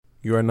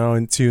You are now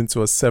in tune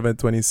to a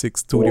 726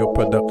 studio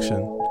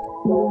production.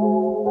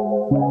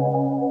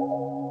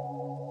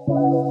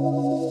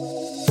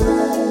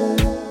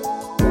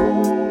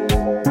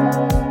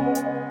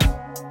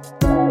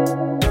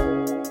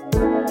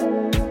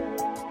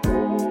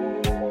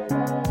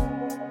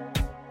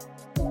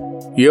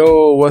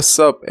 Yo, what's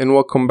up, and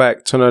welcome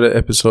back to another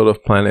episode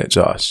of Planet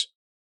Josh.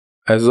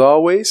 As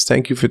always,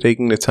 thank you for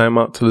taking the time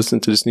out to listen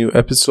to this new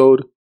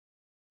episode.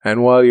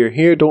 And while you're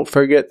here, don't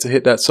forget to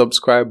hit that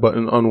subscribe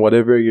button on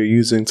whatever you're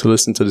using to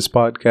listen to this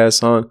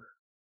podcast on.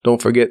 Don't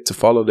forget to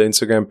follow the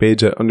Instagram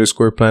page at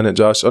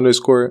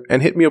 _PlanetJosh_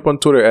 and hit me up on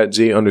Twitter at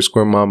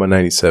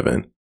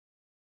J_Mama97.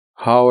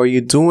 How are you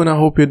doing? I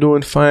hope you're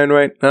doing fine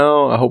right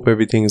now. I hope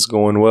everything is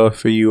going well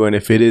for you. And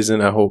if it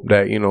isn't, I hope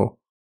that,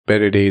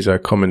 better days are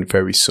coming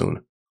very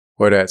soon.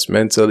 Whether that's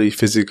mentally,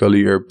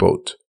 physically, or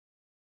both.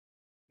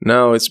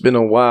 Now, it's been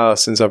a while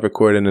since I've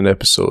recorded an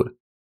episode.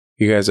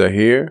 You guys are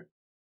here.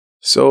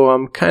 So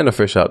I'm kind of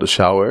fresh out the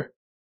shower,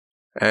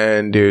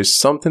 and there's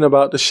something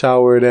about the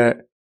shower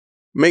that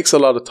makes a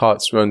lot of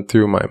thoughts run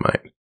through my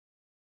mind.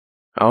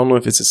 I don't know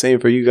if it's the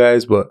same for you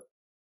guys, but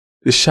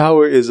the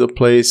shower is a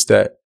place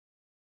that,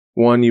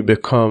 one, you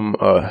become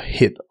a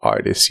hit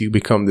artist. You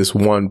become this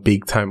one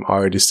big time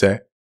artist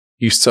that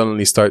you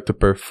suddenly start to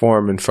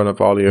perform in front of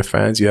all your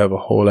fans. You have a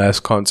whole ass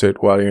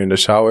concert while you're in the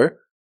shower.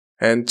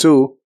 And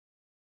two,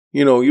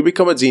 you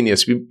become a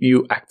genius.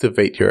 You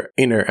activate your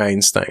inner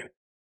Einstein.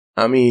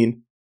 I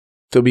mean,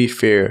 to be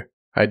fair,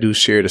 I do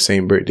share the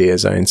same birthday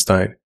as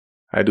Einstein.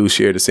 I do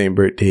share the same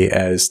birthday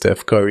as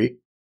Steph Curry.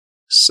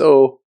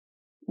 So,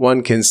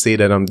 one can say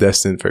that I'm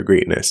destined for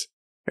greatness.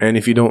 And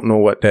if you don't know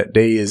what that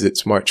day is,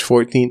 it's March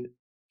 14th.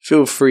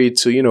 Feel free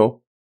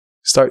to,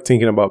 start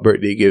thinking about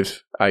birthday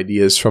gift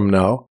ideas from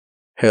now.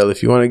 Hell,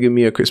 if you want to give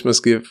me a Christmas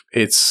gift,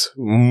 it's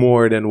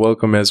more than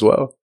welcome as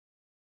well.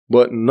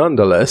 But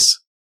nonetheless,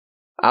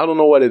 I don't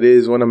know what it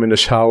is. When I'm in the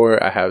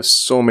shower, I have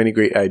so many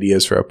great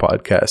ideas for a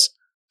podcast.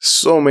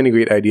 So many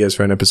great ideas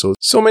for an episode.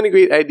 So many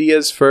great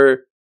ideas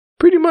for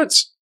pretty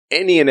much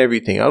any and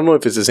everything. I don't know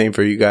if it's the same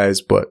for you guys,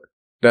 but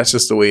that's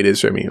just the way it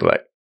is for me.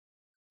 Like,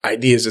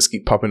 ideas just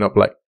keep popping up.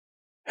 Like,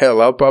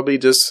 hell, I'll probably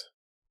just,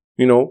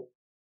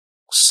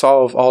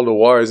 solve all the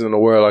wars in the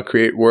world. I'll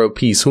create world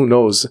peace. Who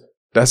knows?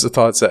 That's the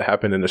thoughts that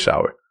happen in the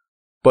shower.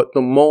 But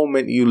the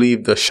moment you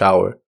leave the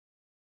shower,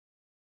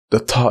 the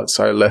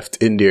thoughts are left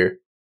in there.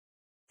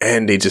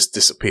 And they just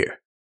disappear.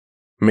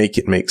 Make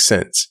it make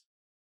sense.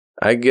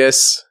 I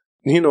guess,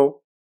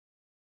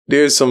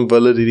 there's some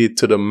validity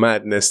to the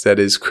madness that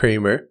is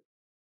Kramer.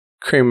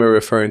 Kramer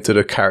referring to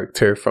the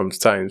character from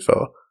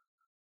Seinfeld.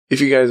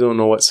 If you guys don't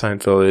know what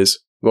Seinfeld is,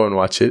 go and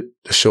watch it.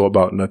 The show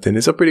about nothing.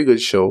 It's a pretty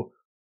good show.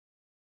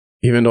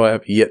 Even though I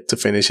have yet to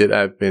finish it,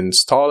 I've been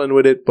stalling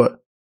with it, but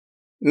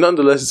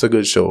nonetheless, it's a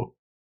good show.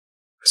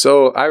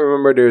 So I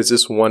remember there's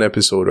this one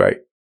episode, right,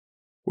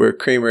 where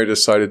Kramer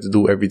decided to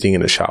do everything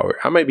in the shower.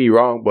 I might be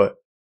wrong, but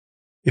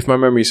if my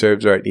memory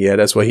serves right, yeah,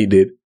 that's what he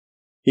did.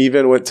 He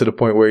even went to the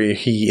point where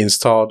he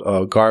installed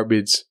a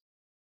garbage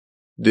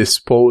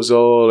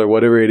disposal or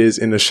whatever it is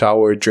in the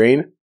shower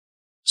drain.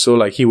 So,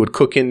 he would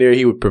cook in there,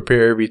 he would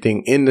prepare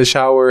everything in the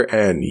shower,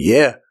 and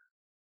yeah,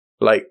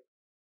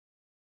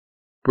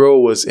 bro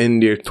was in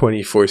there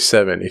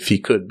 24/7 if he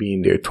could be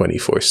in there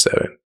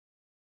 24/7.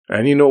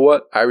 And you know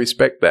what? I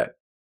respect that.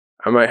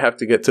 I might have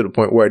to get to the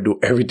point where I do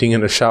everything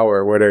in the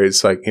shower, whether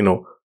it's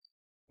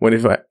when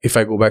if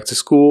I go back to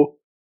school,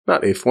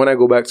 when I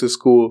go back to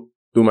school,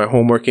 do my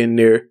homework in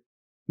there,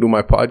 do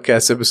my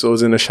podcast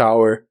episodes in the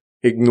shower,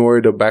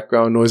 ignore the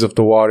background noise of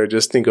the water,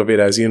 just think of it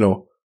as,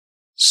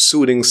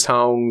 soothing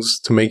sounds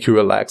to make you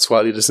relax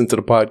while you listen to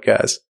the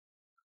podcast.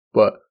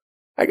 But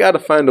I gotta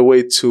find a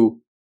way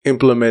to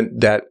implement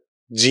that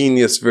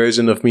genius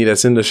version of me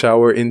that's in the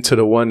shower into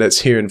the one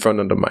that's here in front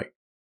of the mic.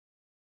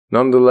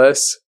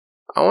 Nonetheless,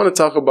 I want to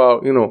talk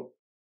about,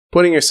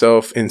 putting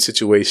yourself in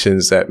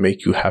situations that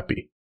make you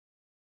happy.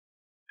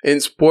 In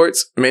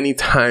sports, many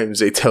times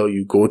they tell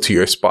you go to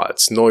your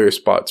spots, know your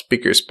spots,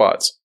 pick your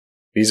spots.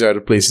 These are the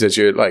places that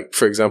you're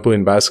for example,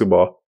 in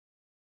basketball,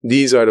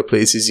 these are the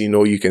places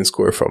you can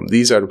score from.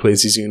 These are the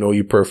places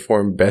you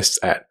perform best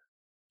at.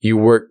 You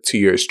work to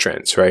your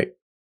strengths, right?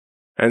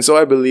 And so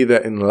I believe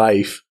that in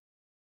life,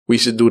 we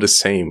should do the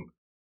same.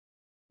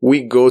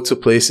 We go to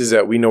places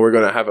that we know we're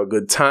going to have a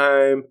good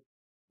time.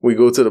 We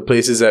go to the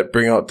places that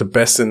bring out the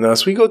best in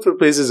us. We go to the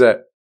places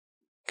that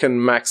can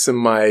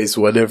maximize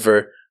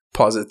whatever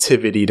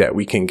positivity that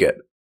we can get.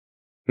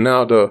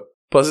 Now, the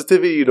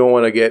positivity you don't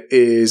want to get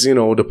is,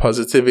 the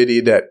positivity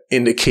that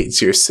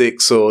indicates you're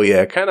sick. So,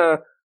 yeah, kind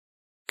of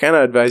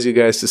advise you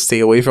guys to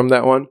stay away from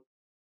that one.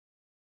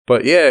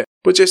 But, yeah,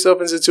 put yourself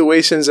in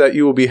situations that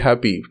you will be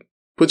happy.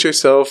 Put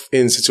yourself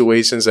in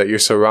situations that you're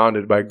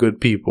surrounded by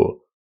good people.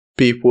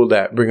 People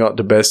that bring out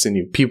the best in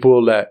you.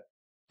 People that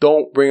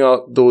don't bring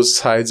out those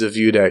sides of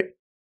you that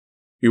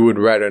you would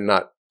rather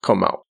not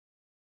come out.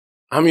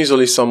 I'm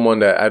usually someone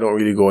that I don't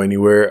really go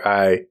anywhere.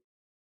 I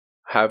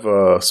have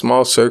a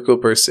small circle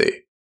per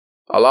se.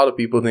 A lot of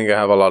people think I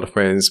have a lot of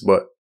friends,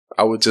 but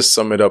I would just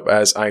sum it up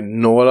as I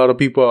know a lot of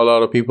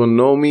people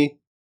know me,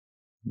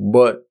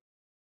 but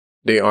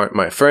they aren't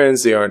my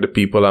friends, they aren't the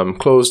people I'm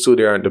close to,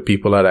 they aren't the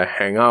people that I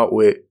hang out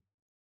with.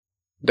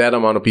 That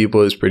amount of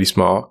people is pretty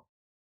small.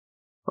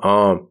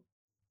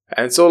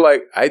 And so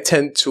like I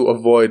tend to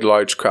avoid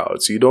large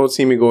crowds. You don't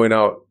see me going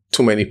out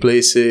too many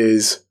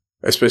places,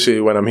 especially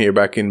when I'm here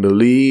back in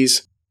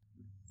Belize.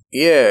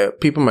 Yeah,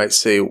 people might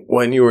say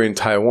when you were in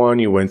Taiwan,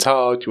 you went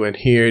out, you went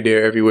here,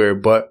 there, everywhere.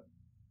 But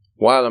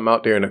while I'm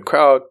out there in a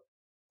crowd,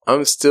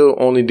 I'm still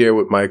only there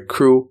with my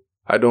crew.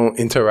 I don't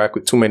interact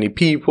with too many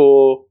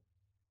people.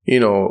 You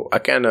know, I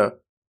kind of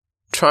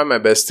try my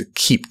best to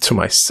keep to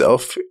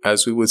myself,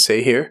 as we would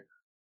say here.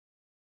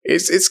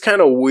 It's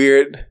kind of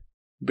weird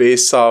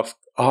based off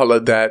all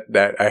of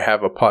that I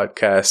have a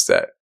podcast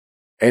that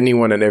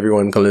anyone and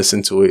everyone can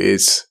listen to.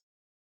 It's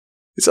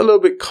a little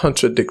bit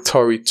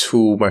contradictory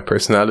to my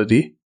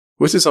personality,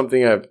 which is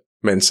something I've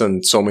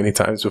mentioned so many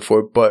times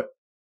before, but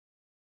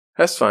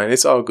that's fine.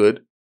 It's all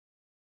good.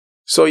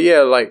 So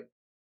yeah, like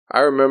I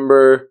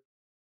remember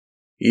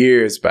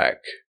years back,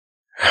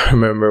 I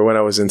remember when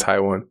I was in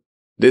Taiwan,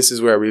 this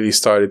is where I really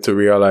started to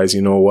realize,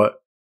 you know what?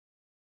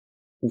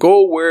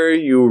 Go where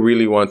you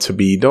really want to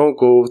be. Don't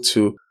go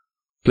to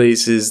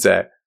places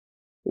that,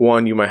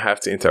 one, you might have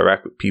to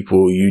interact with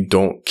people you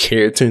don't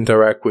care to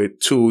interact with.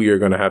 Two, you're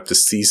going to have to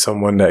see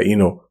someone that, you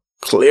know,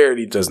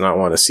 clearly does not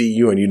want to see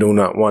you and you do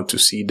not want to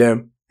see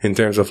them, in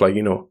terms of like,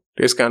 you know,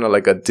 there's kind of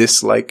like a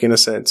dislike in a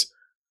sense.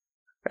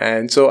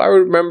 And so I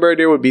remember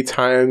there would be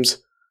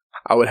times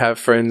I would have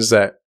friends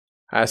that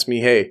ask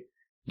me, hey,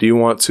 do you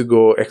want to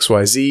go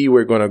XYZ?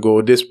 We're going to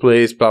go this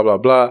place, blah, blah,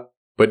 blah.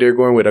 But they're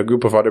going with a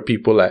group of other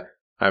people that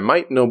I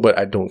might know, but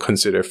I don't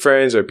consider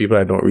friends, or people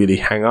I don't really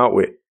hang out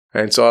with.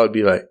 And so I'll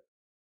be like,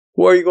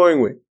 who are you going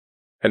with?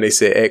 And they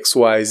say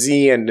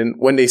XYZ. And then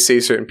when they say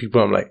certain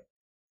people, I'm like,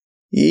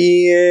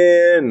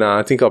 yeah, nah,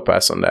 I think I'll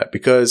pass on that,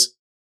 because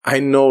I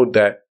know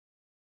that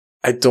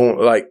I don't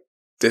like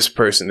this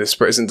person. This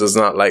person does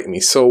not like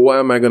me. So why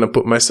am I going to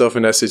put myself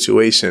in that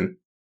situation?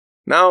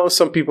 Now,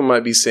 some people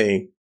might be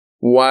saying,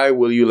 why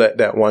will you let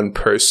that one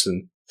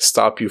person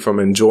stop you from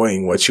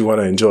enjoying what you want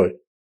to enjoy?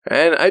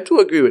 And I do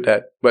agree with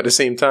that. But at the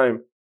same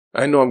time,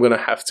 I know I'm going to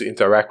have to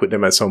interact with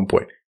them at some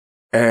point.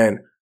 And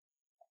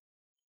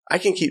I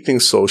can keep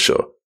things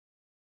social,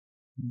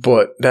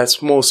 but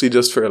that's mostly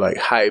just for like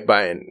hi,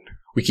 bye, and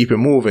we keep it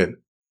moving.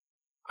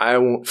 I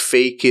won't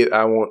fake it.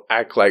 I won't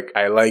act like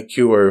I like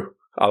you or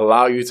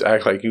allow you to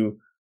act like you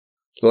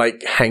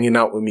like hanging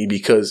out with me,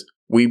 because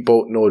we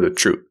both know the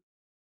truth.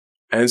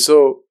 And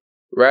so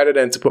rather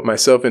than to put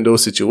myself in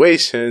those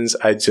situations,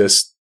 I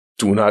just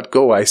do not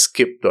go. I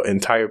skip the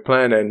entire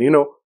plan, and, you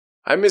know,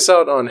 I miss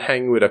out on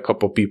hanging with a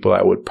couple people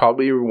I would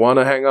probably want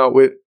to hang out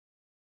with,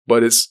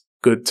 but it's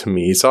good to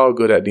me. It's all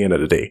good at the end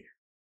of the day.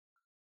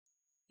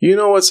 You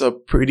know what's a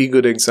pretty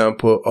good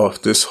example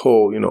of this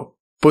whole, you know,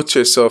 put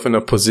yourself in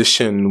a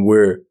position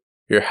where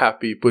you're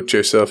happy, put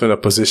yourself in a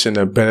position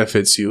that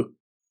benefits you,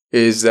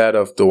 is that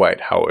of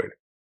Dwight Howard.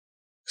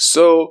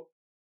 So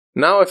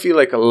now I feel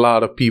like a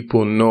lot of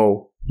people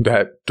know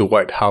that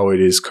Dwight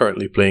Howard is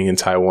currently playing in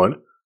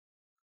Taiwan,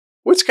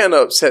 which kind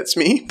of upsets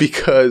me,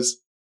 because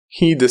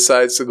he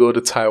decides to go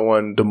to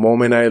Taiwan the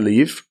moment I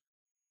leave.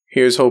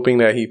 Here's hoping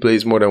that he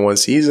plays more than one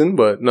season,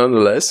 but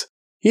nonetheless,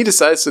 he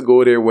decides to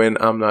go there when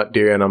I'm not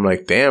there, and I'm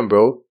like, damn,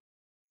 bro.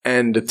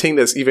 And the thing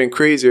that's even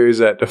crazier is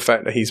that the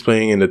fact that he's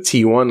playing in the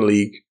T1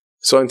 league.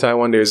 So in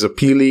Taiwan, there's a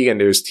P League and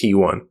there's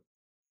T1.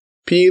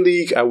 P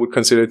League, I would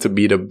consider to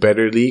be the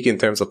better league in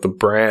terms of the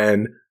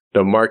brand,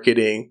 the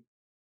marketing,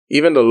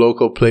 even the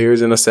local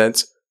players in a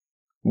sense.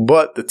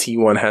 But the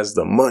T1 has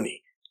the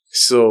money.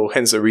 So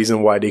hence the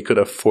reason why they could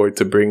afford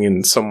to bring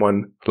in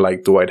someone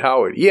like Dwight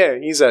Howard. Yeah,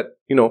 he's at,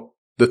 you know,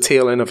 the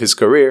tail end of his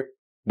career,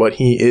 but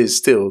he is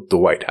still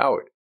Dwight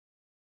Howard.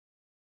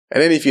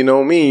 And then if you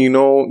know me, you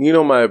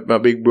know my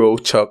big bro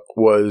Chuck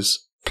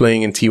was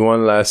playing in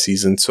T1 last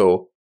season.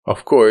 So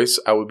of course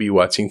I would be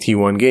watching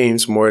T1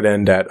 games more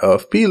than that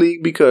of P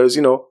League, because,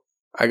 you know,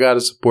 I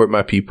gotta support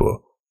my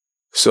people.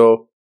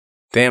 So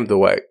damn,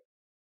 Dwight,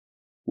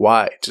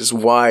 why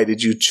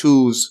did you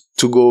choose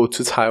to go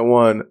to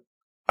Taiwan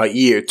a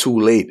year too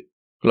late?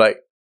 Like,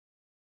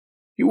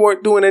 you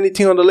weren't doing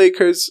anything on the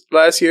Lakers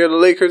last year. The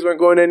Lakers weren't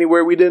going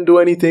anywhere. We didn't do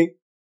anything.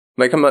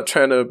 Like, I'm not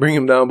trying to bring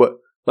him down, but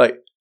like,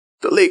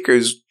 the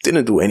Lakers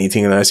didn't do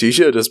anything last year. You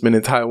should have just been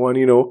in Taiwan,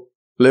 you know,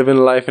 living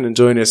life and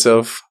enjoying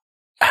yourself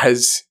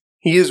as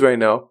he is right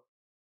now.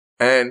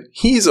 And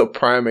he's a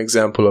prime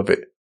example of it.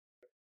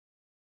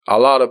 A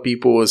lot of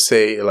people will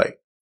say like,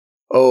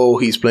 oh,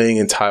 he's playing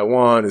in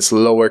Taiwan, it's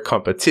lower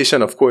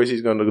competition, of course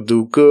he's going to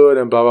do good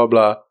and blah, blah,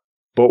 blah.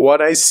 But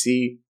what I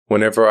see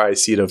whenever I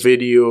see the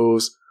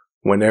videos,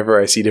 whenever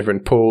I see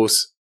different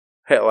posts,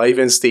 hell, I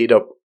even stayed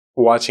up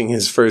watching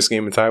his first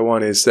game in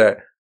Taiwan, is that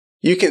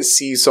you can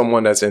see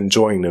someone that's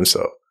enjoying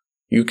themselves.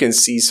 You can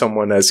see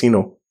someone that's, you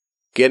know,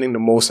 getting the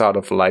most out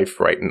of life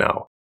right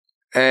now.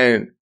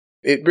 And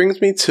it brings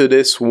me to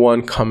this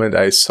one comment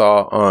I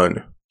saw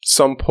on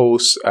some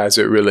posts as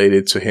it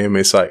related to him.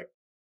 It's like,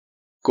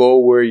 go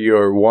where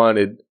you're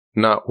wanted,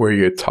 not where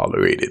you're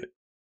tolerated.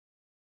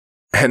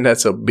 And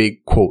that's a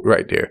big quote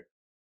right there.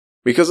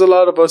 Because a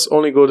lot of us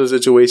only go to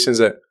situations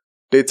that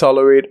they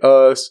tolerate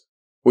us,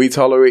 we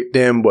tolerate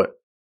them, but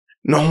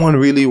no one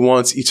really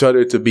wants each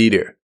other to be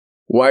there.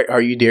 Why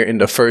are you there in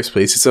the first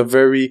place? It's a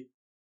very,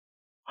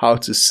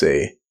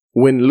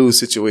 win-lose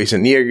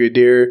situation. Yeah, you're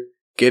there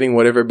getting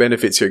whatever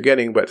benefits you're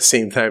getting, but at the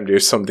same time,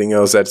 there's something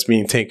else that's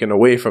being taken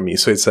away from you.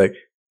 So it's like,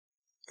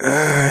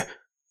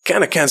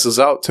 kind of cancels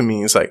out to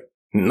me. It's like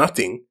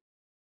nothing.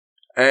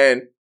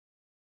 And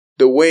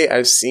the way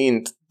I've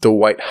seen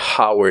Dwight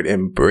Howard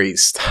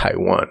embrace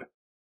Taiwan,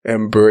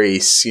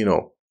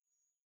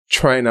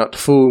 trying out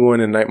food,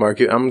 going in the night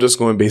market. I'm just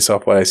going based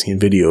off what I've seen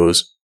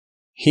videos.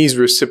 He's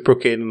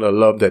reciprocating the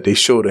love that they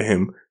show to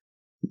him,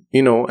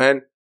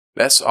 and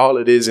that's all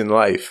it is in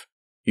life.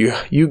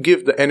 You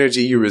give the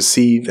energy you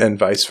receive and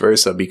vice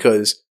versa,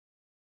 because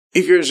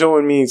if you're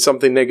showing me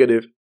something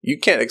negative, you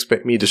can't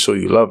expect me to show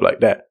you love like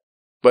that.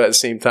 But at the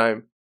same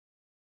time,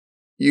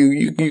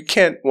 you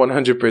can't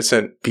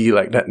 100% be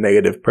like that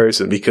negative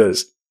person,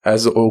 because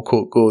as the old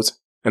quote goes,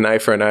 an eye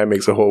for an eye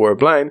makes the whole world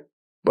blind.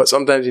 But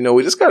sometimes,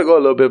 we just gotta go a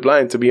little bit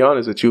blind, to be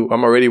honest with you.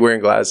 I'm already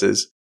wearing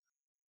glasses.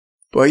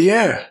 But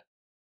yeah,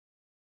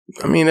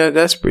 I mean,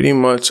 that's pretty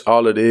much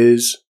all it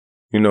is.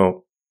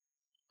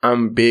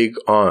 I'm big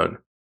on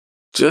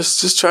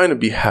just trying to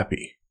be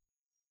happy.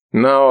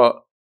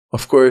 Now,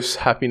 of course,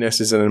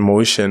 happiness is an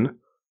emotion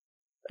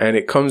and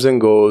it comes and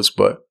goes,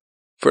 but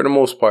for the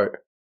most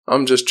part,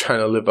 I'm just trying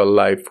to live a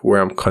life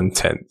where I'm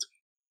content,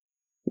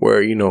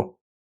 where,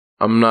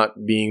 I'm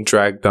not being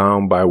dragged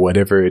down by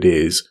whatever it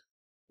is,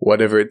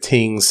 whatever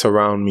things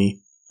surround me.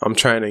 I'm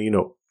trying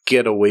to,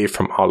 get away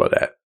from all of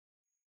that.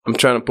 I'm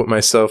trying to put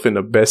myself in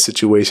the best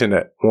situation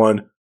that,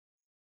 1,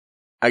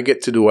 I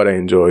get to do what I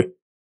enjoy.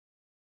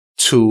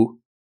 2,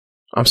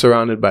 I'm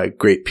surrounded by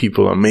great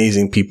people,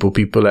 amazing people,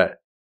 people that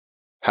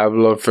have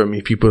love for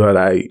me, people that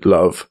I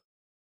love.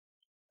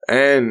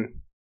 And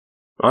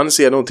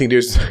honestly, I don't think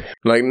there's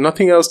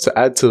nothing else to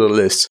add to the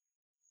list.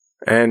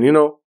 And,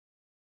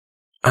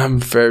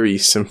 I'm very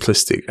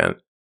simplistic, and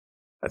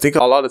I think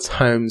a lot of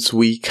times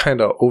we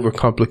kind of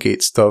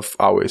overcomplicate stuff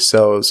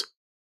ourselves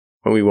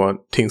when we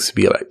want things to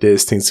be like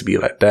this, things to be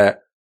like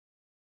that.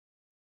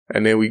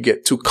 And then we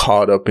get too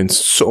caught up in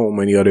so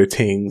many other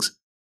things.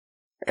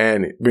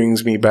 And it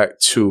brings me back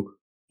to,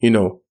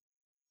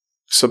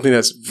 something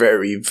that's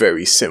very,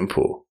 very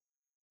simple.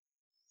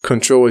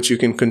 Control what you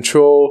can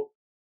control.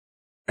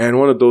 And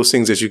one of those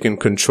things that you can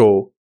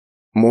control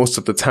most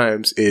of the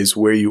times is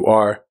where you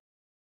are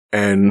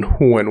and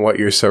who and what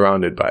you're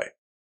surrounded by.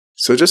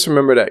 So just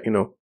remember that,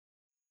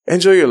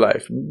 enjoy your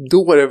life. Do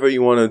whatever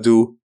you want to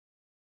do.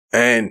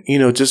 And,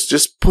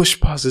 just push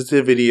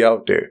positivity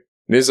out there.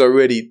 There's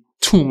already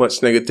too much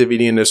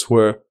negativity in this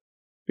world.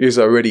 There's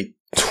already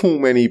too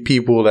many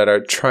people that are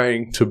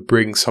trying to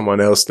bring someone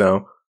else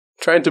down,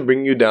 trying to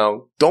bring you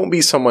down. Don't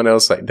be someone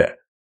else like that.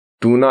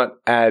 Do not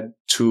add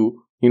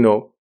to,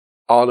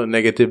 all the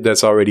negative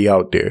that's already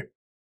out there.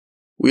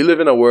 We live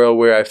in a world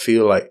where I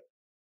feel like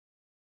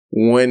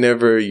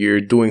whenever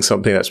you're doing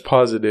something that's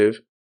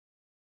positive,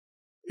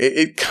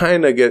 it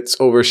kind of gets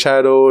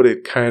overshadowed.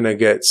 It kind of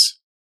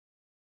gets,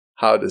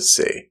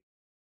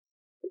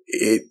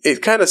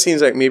 it kind of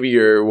seems like maybe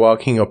you're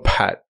walking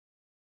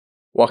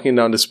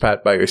down this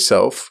path by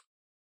yourself.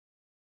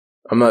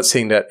 I'm not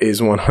saying that is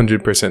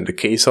 100% the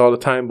case all the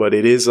time, but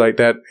it is like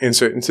that in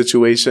certain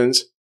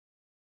situations.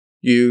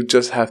 You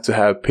just have to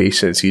have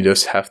patience. You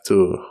just have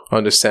to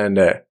understand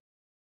that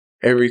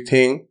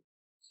everything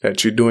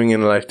that you're doing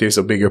in life, there's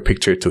a bigger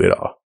picture to it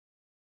all.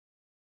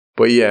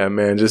 But yeah,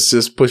 man,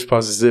 just push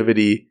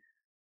positivity,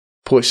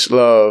 push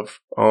love,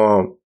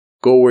 go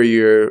where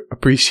you're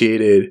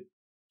appreciated,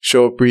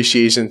 show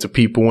appreciation to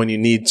people when you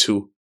need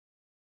to.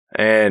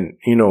 And,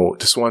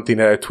 just one thing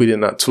that I tweeted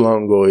not too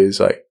long ago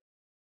is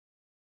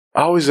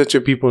always let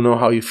your people know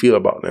how you feel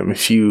about them.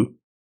 If you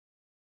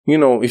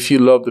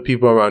love the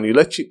people around you,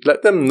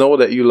 let them know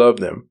that you love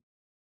them.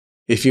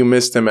 If you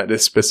miss them at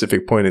this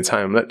specific point in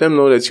time, let them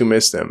know that you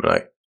miss them.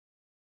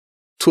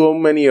 Too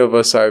many of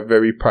us are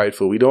very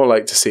prideful. We don't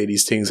like to say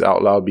these things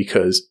out loud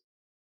because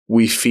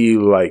we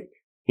feel like,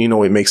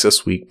 it makes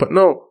us weak. But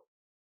no,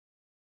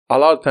 a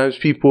lot of times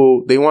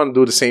people, they want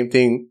to do the same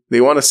thing. They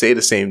want to say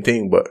the same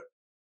thing, but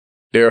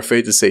they're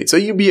afraid to say it. So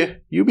you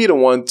be the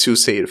one to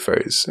say it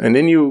first. And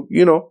then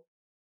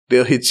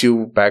they'll hit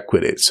you back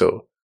with it.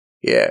 So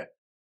yeah,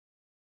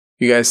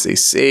 you guys stay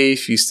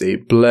safe. You stay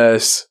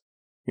blessed.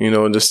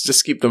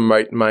 Just keep the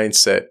right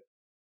mindset.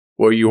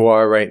 Where you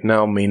are right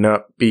now may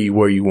not be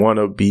where you want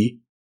to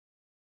be,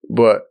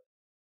 but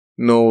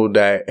know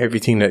that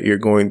everything that you're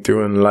going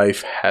through in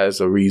life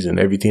has a reason.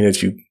 Everything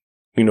that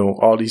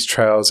all these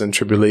trials and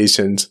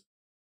tribulations,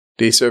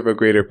 they serve a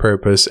greater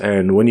purpose.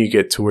 And when you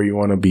get to where you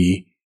want to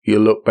be, you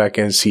look back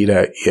and see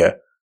that, yeah,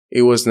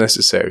 it was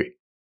necessary.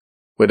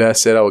 With that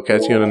said, I will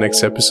catch you on the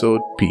next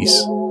episode.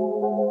 Peace.